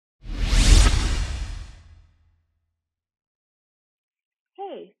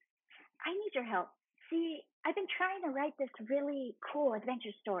I need your help. See, I've been trying to write this really cool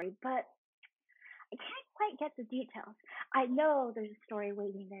adventure story, but I can't quite get the details. I know there's a story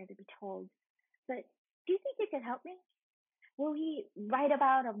waiting there to be told, but do you think you could help me? Will he write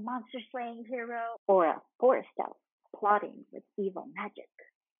about a monster slaying hero or a forest elf plotting with evil magic?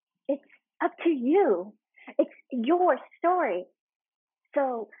 It's up to you. It's your story.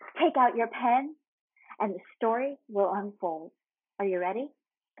 So take out your pen and the story will unfold. Are you ready?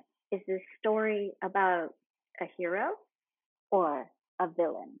 Is this story about a hero or a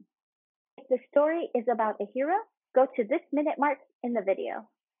villain? If the story is about a hero, go to this minute mark in the video.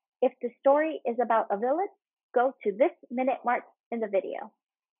 If the story is about a villain, go to this minute mark in the video.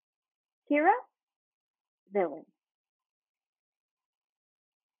 Hero, villain.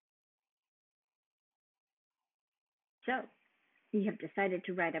 So, you have decided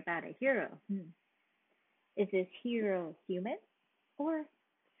to write about a hero. Is this hero human or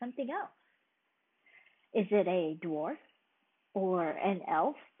something else? Is it a dwarf or an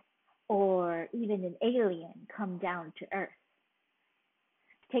elf or even an alien come down to Earth?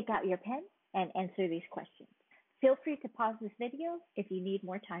 Take out your pen and answer these questions. Feel free to pause this video if you need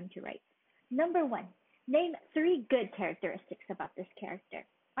more time to write. Number one, name 3 good characteristics about this character.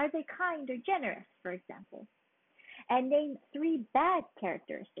 Are they kind or generous, for example? And name 3 bad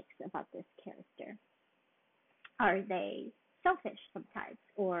characteristics about this character. Are they selfish sometimes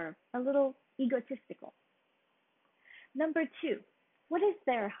or a little egotistical? Number 2, what is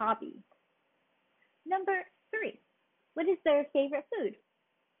their hobby? Number 3, what is their favorite food?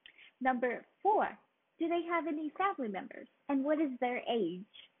 Number 4, do they have any family members? And what is their age?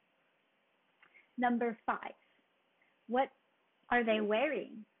 Number 5, what are they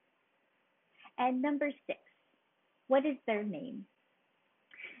wearing? And number 6, what is their name?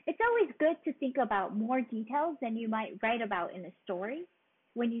 It's always good to think about more details than you might write about in a story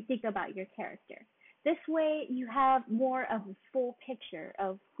when you think about your character. This way, you have more of a full picture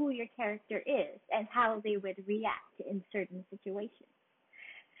of who your character is and how they would react in certain situations.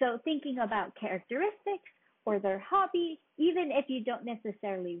 So, thinking about characteristics or their hobby, even if you don't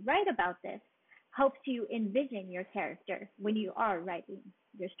necessarily write about this, helps you envision your character when you are writing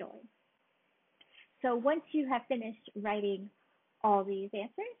your story. So once you have finished writing all these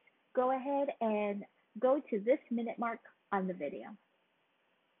answers, go ahead and go to this minute mark on the video.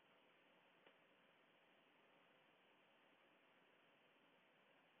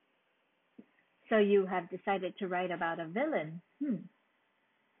 So you have decided to write about a villain.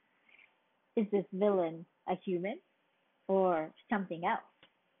 Is this villain a human or something else?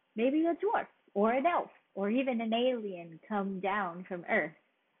 Maybe a dwarf or an elf or even an alien come down from Earth.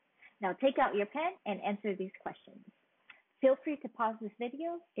 Now take out your pen and answer these questions. Feel free to pause this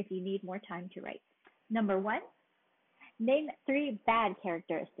video if you need more time to write. Number 1, name 3 bad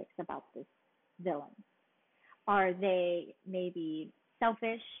characteristics about this villain. Are they maybe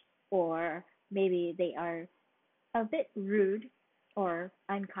selfish or maybe they are a bit rude or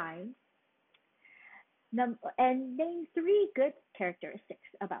unkind? And name 3 good characteristics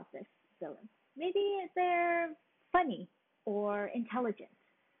about this villain. Maybe they're funny or intelligent.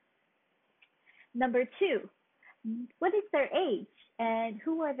 Number 2, what is their age and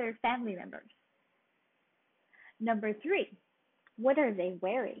who are their family members? Number 3, what are they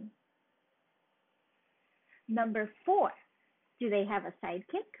wearing? Number 4, do they have a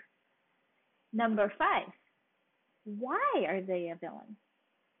sidekick? Number 5, why are they a villain?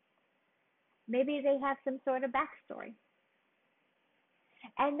 Maybe they have some sort of backstory.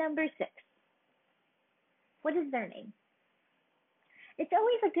 And number 6, what is their name? It's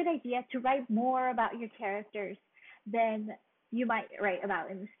always a good idea to write more about your characters than you might write about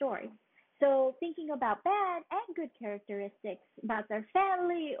in the story. So thinking about bad and good characteristics about their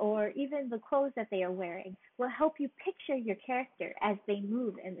family or even the clothes that they are wearing will help you picture your character as they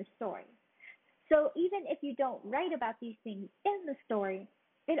move in the story. So even if you don't write about these things in the story,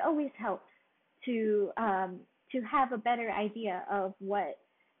 it always helps to have a better idea of what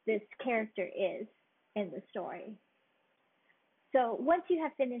this character is in the story. So once you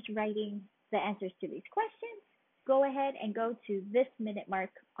have finished writing the answers to these questions, go ahead and go to this minute mark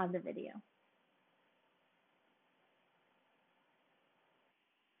on the video.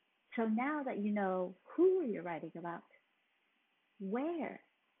 So now that you know who you're writing about, where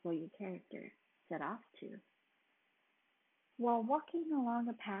will your character set off to? While walking along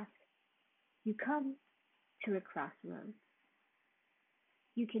a path, you come to a crossroads.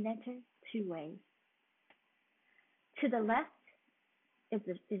 You can enter 2 ways. To the left is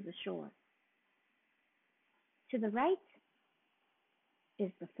the shore. To the right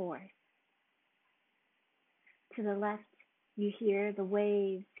is the forest. To the left, you hear the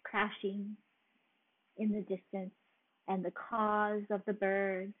waves crashing in the distance and the caws of the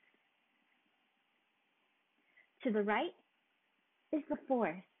birds. To the right is the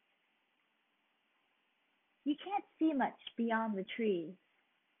forest. You can't see much beyond the trees,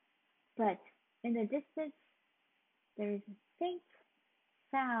 but in the distance there is a faint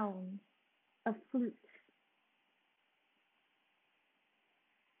sound of flutes.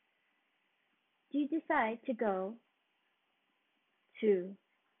 Do you decide to go to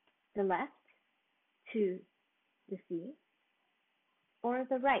the left, to the sea, or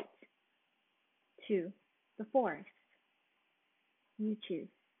the right, to the forest? You choose.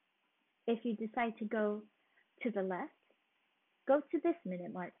 If you decide to go to the left, go to this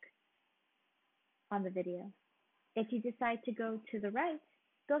minute mark on the video. If you decide to go to the right,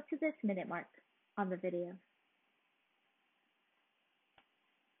 go to this minute mark on the video.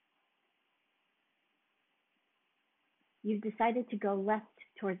 You've decided to go left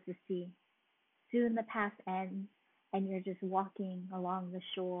towards the sea. Soon the path ends and you're just walking along the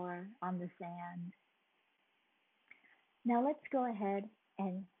shore on the sand. Now let's go ahead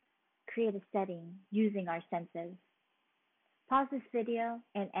and create a setting using our senses. Pause this video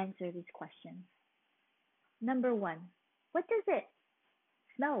and answer these questions. Number 1, what does it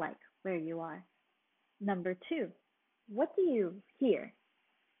smell like where you are? Number 2, what do you hear?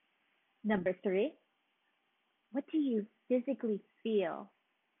 Number 3, what do you physically feel?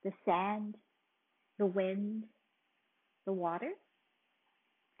 The sand, the wind, the water?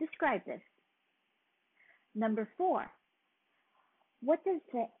 Describe this. Number 4, what does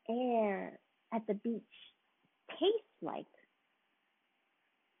the air at the beach taste like?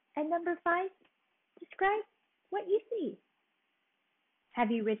 And number 5, describe what you see.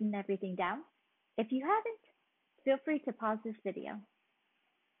 Have you written everything down? If you haven't, feel free to pause this video.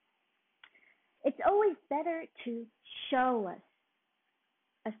 It's always better to show us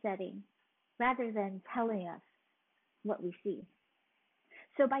a setting rather than telling us what we see.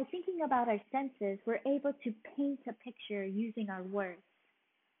 So by thinking about our senses, we're able to paint a picture using our words.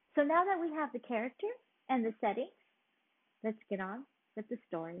 So now that we have the character and the setting, let's get on with the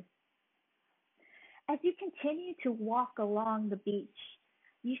story. As you continue to walk along the beach,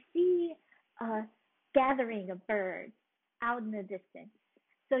 you see a gathering of birds out in the distance.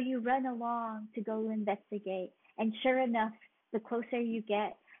 So you run along to go investigate, and sure enough, the closer you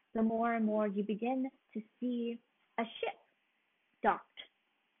get, the more and more you begin to see a ship docked,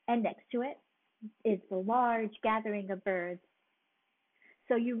 and next to it is the large gathering of birds.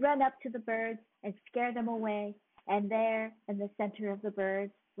 So you run up to the birds and scare them away, and there in the center of the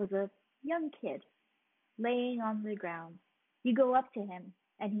birds was a young kid laying on the ground. You go up to him,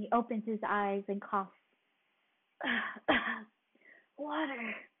 and he opens his eyes and coughs.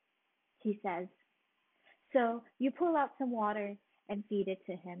 Water, he says. So you pull out some water and feed it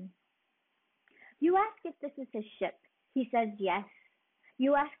to him. You ask if this is his ship. He says yes.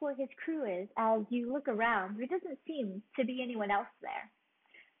 You ask where his crew is. As you look around, there doesn't seem to be anyone else there.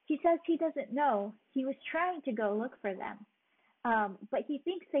 He says he doesn't know. He was trying to go look for them, but he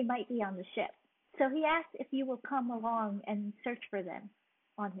thinks they might be on the ship. So he asks if you will come along and search for them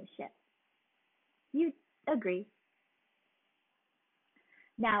on his ship. You agree.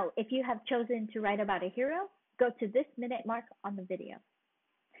 Now, if you have chosen to write about a hero, go to this minute mark on the video.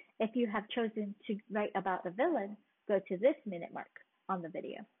 If you have chosen to write about a villain, go to this minute mark on the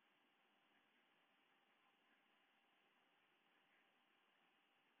video.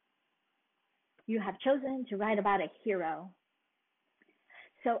 You have chosen to write about a hero.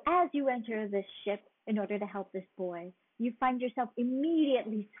 So as you enter this ship in order to help this boy, you find yourself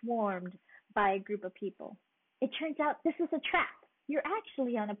immediately swarmed by a group of people. It turns out this is a trap. You're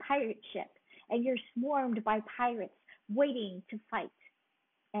actually on a pirate ship, and you're swarmed by pirates waiting to fight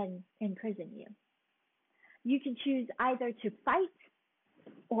and imprison you. You can choose either to fight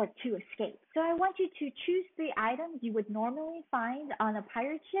or to escape. So I want you to choose 3 items you would normally find on a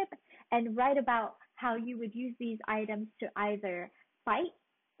pirate ship and write about how you would use these items to either fight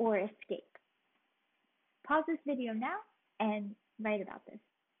or escape. Pause this video now and write about this.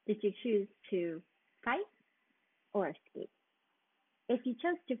 Did you choose to fight or escape? If you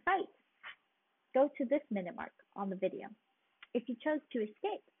chose to fight, go to this minute mark on the video. If you chose to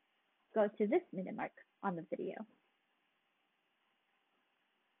escape, go to this minute mark on the video.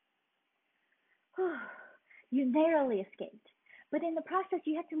 You narrowly escaped, but in the process,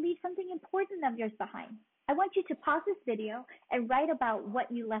 you had to leave something important of yours behind. I want you to pause this video and write about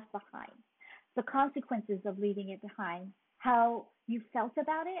what you left behind, the consequences of leaving it behind, how you felt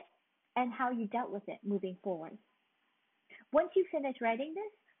about it, and how you dealt with it moving forward. Once you finish writing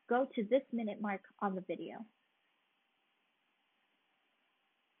this, go to this minute mark on the video.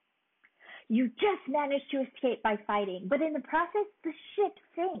 You just manage to escape by fighting, but in the process, the ship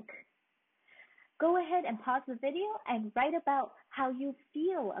sinks. Go ahead and pause the video and write about how you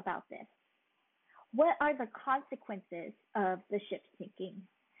feel about this. What are the consequences of the ship sinking?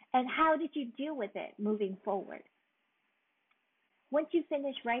 And how did you deal with it moving forward? Once you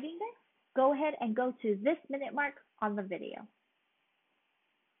finish writing this, go ahead and go to this minute mark on the video.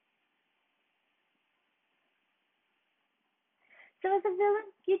 So as a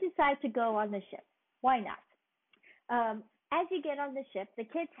villain, you decide to go on the ship. Why not? As you get on the ship, the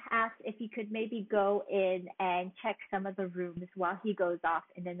kids ask if you could maybe go in and check some of the rooms while he goes off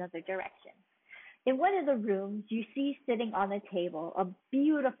in another direction. In one of the rooms, you see sitting on a table a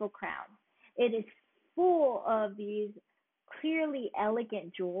beautiful crown. It is full of these clearly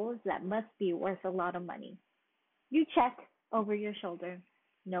elegant jewels that must be worth a lot of money. You check over your shoulder.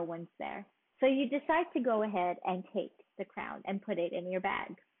 No one's there. So you decide to go ahead and take the crown and put it in your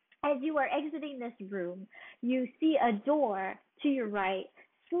bag. As you are exiting this room, you see a door to your right,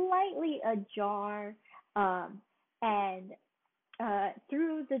 slightly ajar, and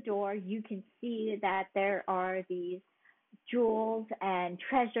through the door, you can see that there are these jewels and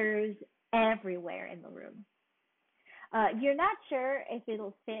treasures everywhere in the room. You're not sure if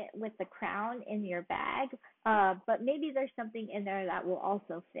it'll fit with the crown in your bag, but maybe there's something in there that will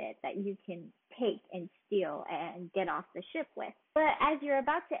also fit that you can take and steal and get off the ship with. But as you're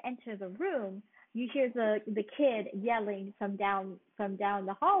about to enter the room, you hear the kid yelling from down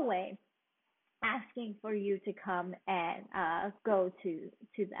the hallway, asking for you to come and go to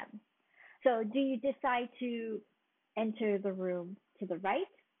them. So do you decide to enter the room to the right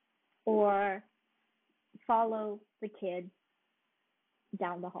or follow the kid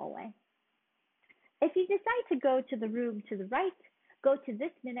down the hallway? If you decide to go to the room to the right, go to this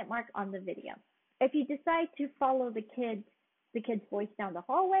minute mark on the video. If you decide to follow the kid's voice down the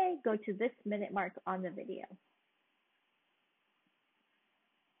hallway, go to this minute mark on the video.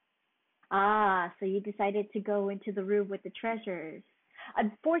 So you decided to go into the room with the treasures.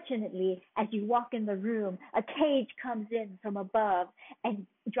 Unfortunately, as you walk in the room, a cage comes in from above and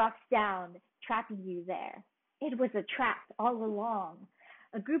drops down, trapping you there. It was a trap all along.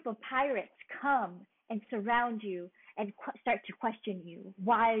 A group of pirates come and surround you and start to question you.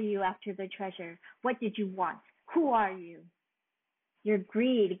 Why are you after the treasure? What did you want? Who are you? Your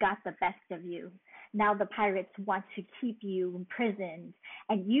greed got the best of you. Now the pirates want to keep you imprisoned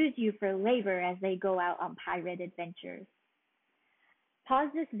and use you for labor as they go out on pirate adventures. Pause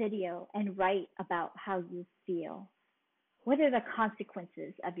this video and write about how you feel. What are the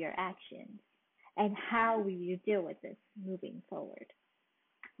consequences of your actions? And how will you deal with this moving forward?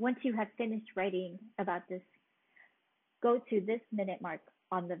 Once you have finished writing about this, go to this minute mark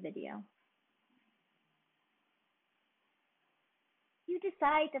on the video. You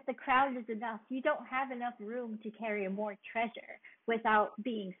decide that the crown is enough. You don't have enough room to carry more treasure without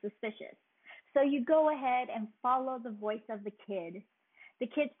being suspicious. So you go ahead and follow the voice of the kid. The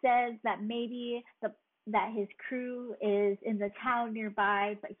kid says that maybe that his crew is in the town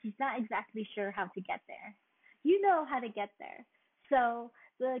nearby, but he's not exactly sure how to get there. You know how to get there. So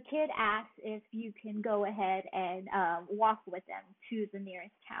the kid asks if you can go ahead and walk with them to the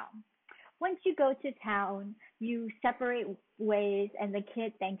nearest town. Once you go to town, you separate ways and the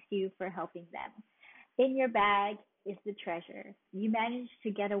kid thanks you for helping them. In your bag is the treasure. You managed to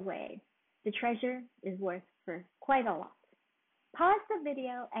get away. The treasure is worth for quite a lot. Pause the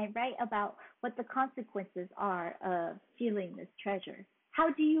video and write about what the consequences are of stealing this treasure.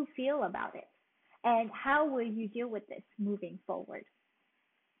 How do you feel about it? And how will you deal with this moving forward?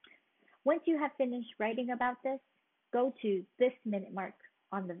 Once you have finished writing about this, go to this minute mark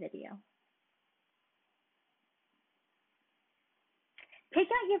on the video. Take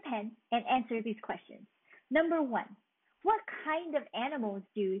out your pen and answer these questions. Number 1, what kind of animals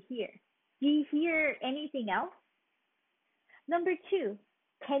do you hear? Do you hear anything else? Number 2,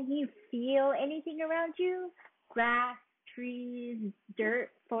 can you feel anything around you? Grass, trees, dirt,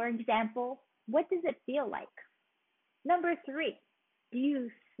 for example. What does it feel like? Number 3, do you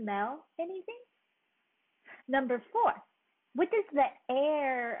smell anything? Number 4, what does the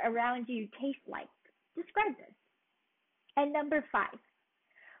air around you taste like? Describe this. And number 5,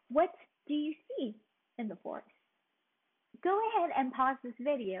 what do you see in the forest? Go ahead and pause this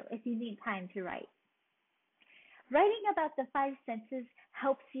video if you need time to write. Writing about the 5 senses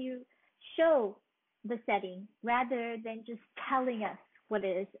helps you show the setting rather than just telling us what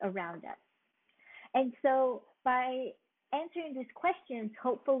is around us. And so by answering these questions,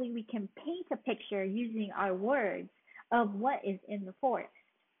 hopefully we can paint a picture using our words of what is in the forest.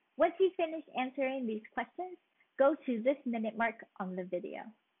 Once you finish answering these questions, go to this minute mark on the video.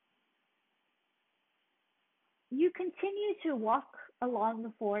 You continue to walk along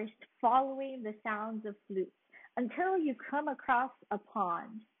the forest, following the sounds of flutes, until you come across a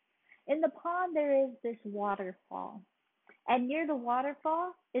pond. In the pond, there is this waterfall, and near the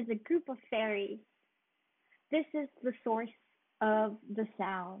waterfall is a group of fairies. This is the source of the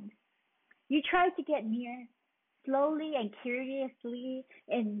sound. You try to get near, slowly and curiously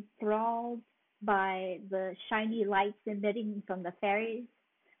enthralled by the shiny lights emitting from the fairies,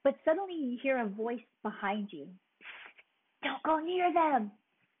 but suddenly you hear a voice behind you. Don't go near them!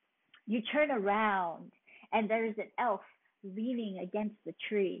 You turn around, and there's an elf leaning against the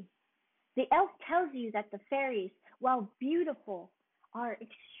tree. The elf tells you that the fairies, while beautiful, are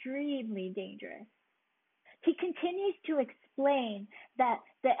extremely dangerous. He continues to explain that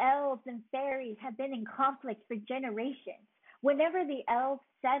the elves and fairies have been in conflict for generations. Whenever the elves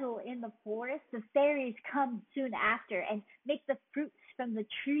settle in the forest, the fairies come soon after and make the fruits from the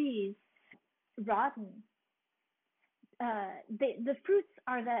trees rotten. The fruits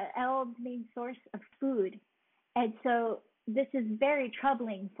are the elves' main source of food, and so this is very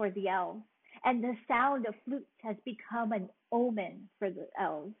troubling for the elves. And the sound of flutes has become an omen for the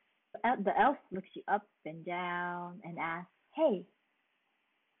elves. The elf looks you up and down and asks, "Hey,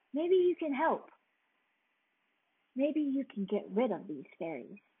 maybe you can help. Maybe you can get rid of these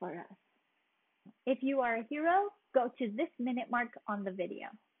fairies for us." If you are a hero, go to this minute mark on the video.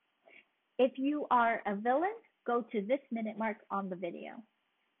 If you are a villain, go to this minute mark on the video.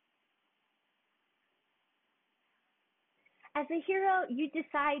 As a hero, you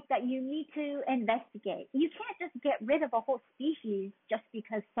decide that you need to investigate. You can't just get rid of a whole species just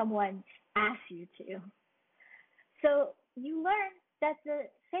because someone asks you to. So you learn that the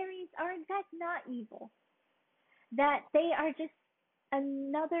fairies are in fact not evil, that they are just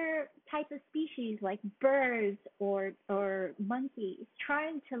another type of species like birds or monkeys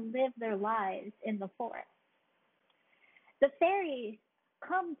trying to live their lives in the forest. The fairies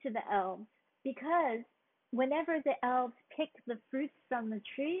come to the elves because whenever the elves pick the fruits from the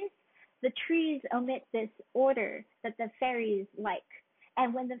trees omit this odor that the fairies like.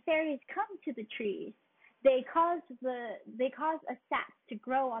 And when the fairies come to the trees, they cause a sap to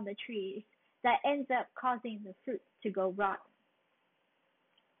grow on the trees that ends up causing the fruits to go rotten.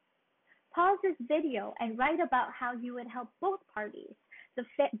 Pause this video and write about how you would help both parties,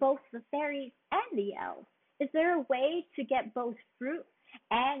 both the fairies and the elves. Is there a way to get both fruit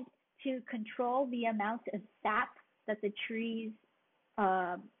and to control the amount of sap that the trees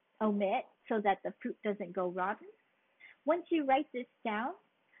omit so that the fruit doesn't go rotten? Once you write this down,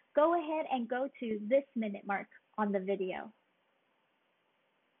 go ahead and go to this minute mark on the video.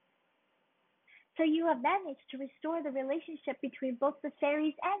 So you have managed to restore the relationship between both the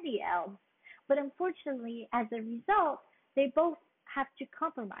fairies and the elves, but unfortunately, as a result, they both have to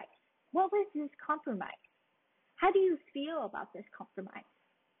compromise. What was this compromise? How do you feel about this compromise?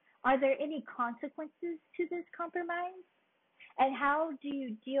 Are there any consequences to this compromise? And how do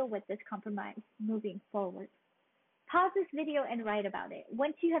you deal with this compromise moving forward? Pause this video and write about it.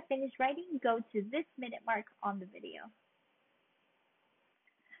 Once you have finished writing, go to this minute mark on the video.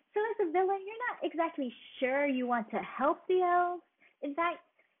 So as a villain, you're not exactly sure you want to help the elves. In fact,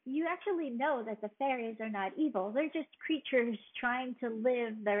 you actually know that the fairies are not evil. They're just creatures trying to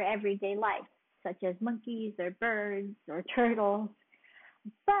live their everyday life, such as monkeys or birds or turtles.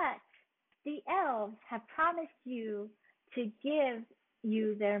 But the elves have promised you to give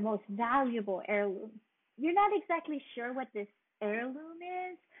you their most valuable heirloom. You're not exactly sure what this heirloom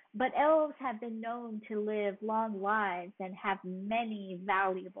is, but elves have been known to live long lives and have many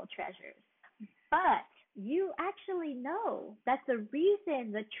valuable treasures. But you actually know that the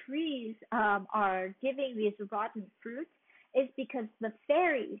reason the trees are giving these rotten fruits is because the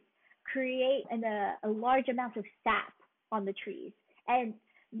fairies create a large amount of sap on the trees. And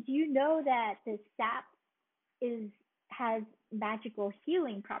you know that the sap has magical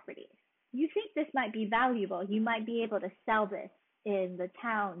healing properties. You think this might be valuable. You might be able to sell this in the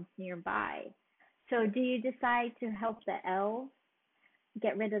towns nearby. So do you decide to help the elves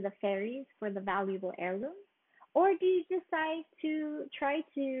get rid of the fairies for the valuable heirloom? Or do you decide to try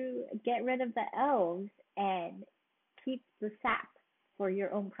to get rid of the elves and keep the sap for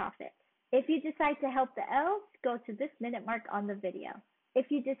your own profit? If you decide to help the elves, go to this minute mark on the video.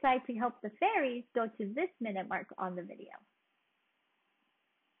 If you decide to help the fairies, go to this minute mark on the video.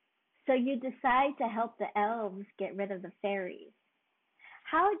 So you decide to help the elves get rid of the fairies.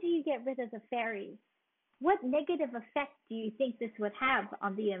 How do you get rid of the fairies? What negative effect do you think this would have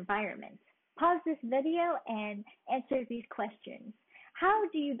on the environment? Pause this video and answer these questions. How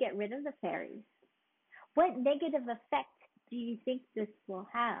do you get rid of the fairies? What negative effect do you think this will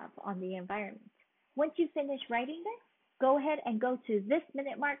have on the environment? Once you finish writing this, go ahead and go to this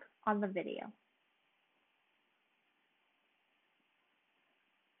minute mark on the video.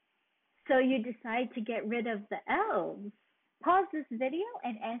 So you decide to get rid of the elves. Pause this video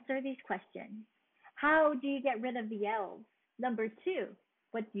and answer these questions. How do you get rid of the elves? Number 2,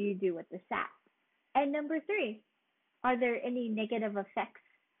 what do you do with the sap? And number 3, are there any negative effects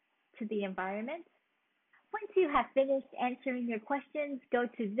to the environment? Once you have finished answering your questions, go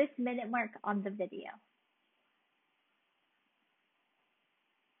to this minute mark on the video.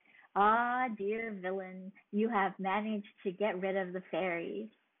 Ah, dear villain, you have managed to get rid of the fairies.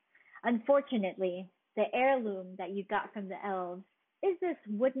 Unfortunately, the heirloom that you got from the elves is this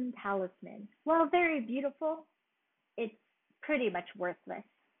wooden talisman. While very beautiful, it's pretty much worthless.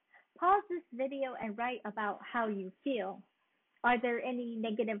 Pause this video and write about how you feel. Are there any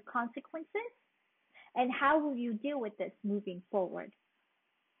negative consequences? And how will you deal with this moving forward?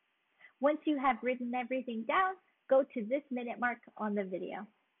 Once you have written everything down, go to this minute mark on the video.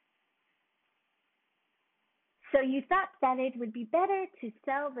 So you thought that it would be better to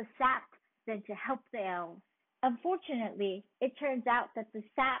sell the sap than to help the elves. Unfortunately, it turns out that the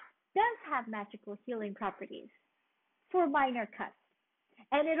sap does have magical healing properties for minor cuts,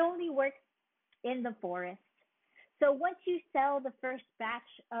 and it only works in the forest. So once you sell the first batch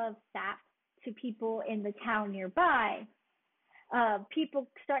of sap to people in the town nearby, people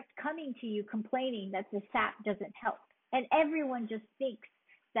start coming to you complaining that the sap doesn't help, and everyone just thinks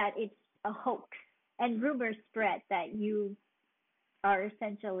that it's a hoax, and rumors spread that you are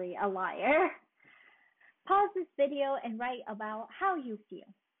essentially a liar. Pause this video and write about how you feel.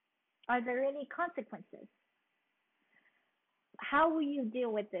 Are there any consequences? How will you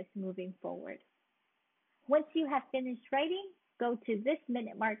deal with this moving forward? Once you have finished writing, go to this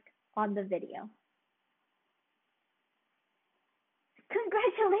minute mark on the video.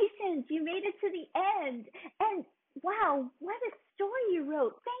 Congratulations, you made it to the end. And wow, what a story you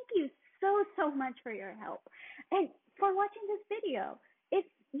wrote. Thank you so much for your help and for watching this video. If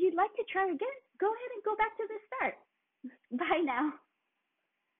you'd like to try again, go ahead and go back to the start. Bye now.